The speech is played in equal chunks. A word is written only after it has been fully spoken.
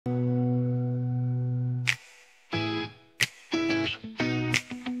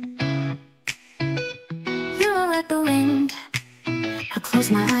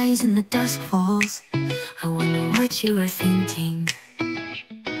eyes and the dusk falls. I wonder what you were thinking.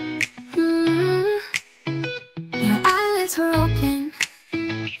 Your eyelids were open,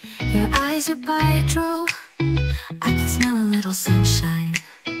 your eyes are by a draw. I can smell a little sunshine.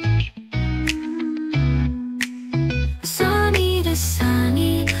 Sunny to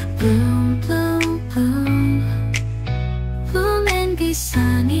sunny, bloom, bloom, bloom. Bloom and be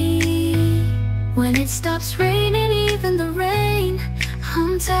sunny. When it stops raining, even the rain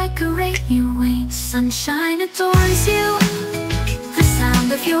decorate you wings. Sunshine adorns you. The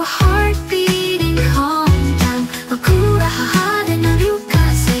sound of your heart beating calm down. Okura hahade naru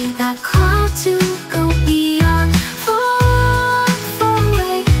kaze that cloud to go beyond. Far, far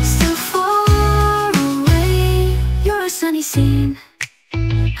away, still far away. You're a sunny scene.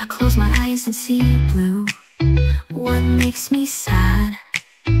 I close my eyes and see blue. What makes me sad?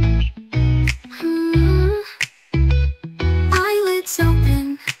 Eyelids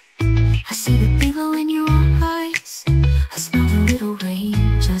open, I see the below in your eyes. I smell the little rain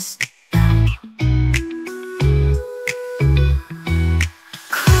just now.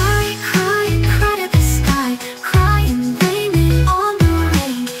 Cry, cry, cry to the sky. Cry and blame it on the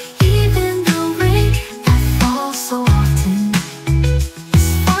rain. Even the rain that falls so often is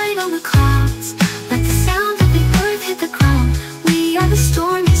fine on the clouds. Let the sound of the earth hit the ground. We are the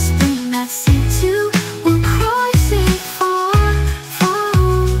stormy spring that's into. We'll cross it far,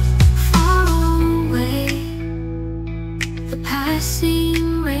 far, far away. The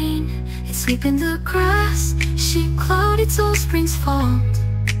passing rain, it's sweeping the grass. Sheep cloud, it's all spring's fault.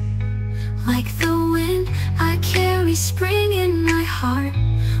 Like the wind, I carry spring in my heart,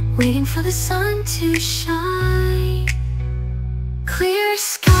 waiting for the sun to shine. Clear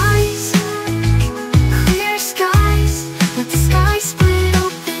skies, clear skies. Let the sky split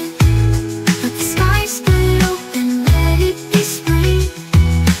open. Let the sky split open. Let it be spring.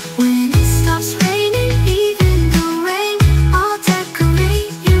 When it stops raining, even the rain, I'll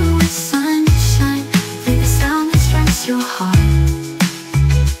decorate you with sunshine. Feel the sound that strikes your heart.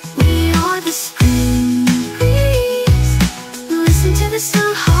 We are the spring breeze. Listen to the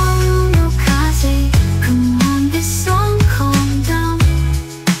sound, haru no kaze. Come on, this song, calm down.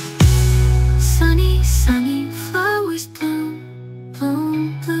 Sunny, sunny, flowers bloom,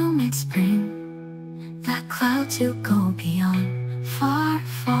 bloom, bloom, it's spring. That cloud to go beyond, far,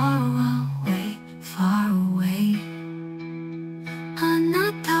 far away, far away. あ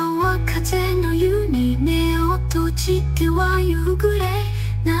なたは風の湯に目を閉じては夕暮れ。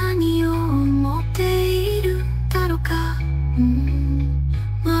何を思っているだろうか。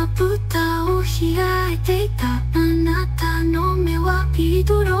まぶたを開いていたあなたの目はビ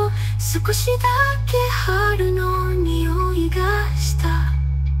ドロ。少しだけ春の匂いがした。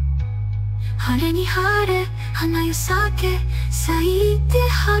晴れに晴れ、花よ咲け、咲いて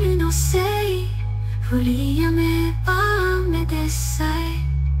春のせい。降り止めば雨でさえ。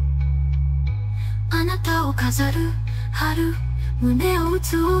あなたを飾る春、胸を打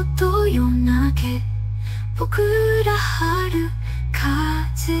つ音よなけ。僕ら春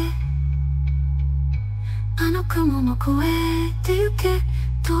風。あの雲も越えてゆけ。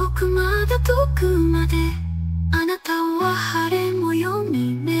遠くまだ遠くまで。あなたは晴れ模様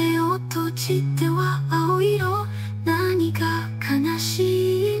に目を閉じては青色。何が悲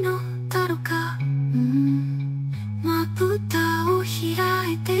しいのだろうか。まぶたを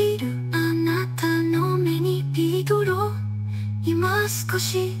開いているあなたの目にビドロ。今少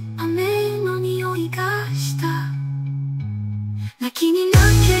し雨の匂いがした。泣きに泣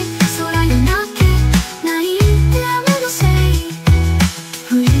け、空よ泣け、泣いて雨のせい。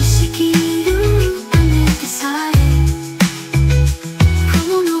降りしきる雨でさえ。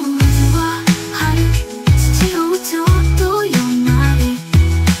雲の渦は春、土を打つ音よなれ。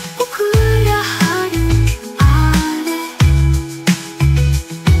僕ら春、あれ。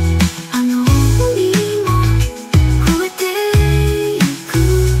あの海も増えてゆく。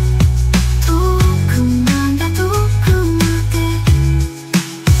遠くなんだ遠くまで。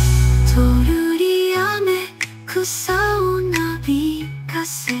とるり雨、草をなびか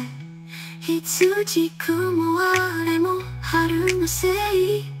せ。羊雲あれも春のせい。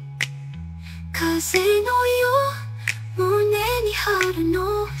風のよ胸に春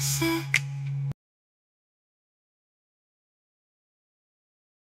のせ。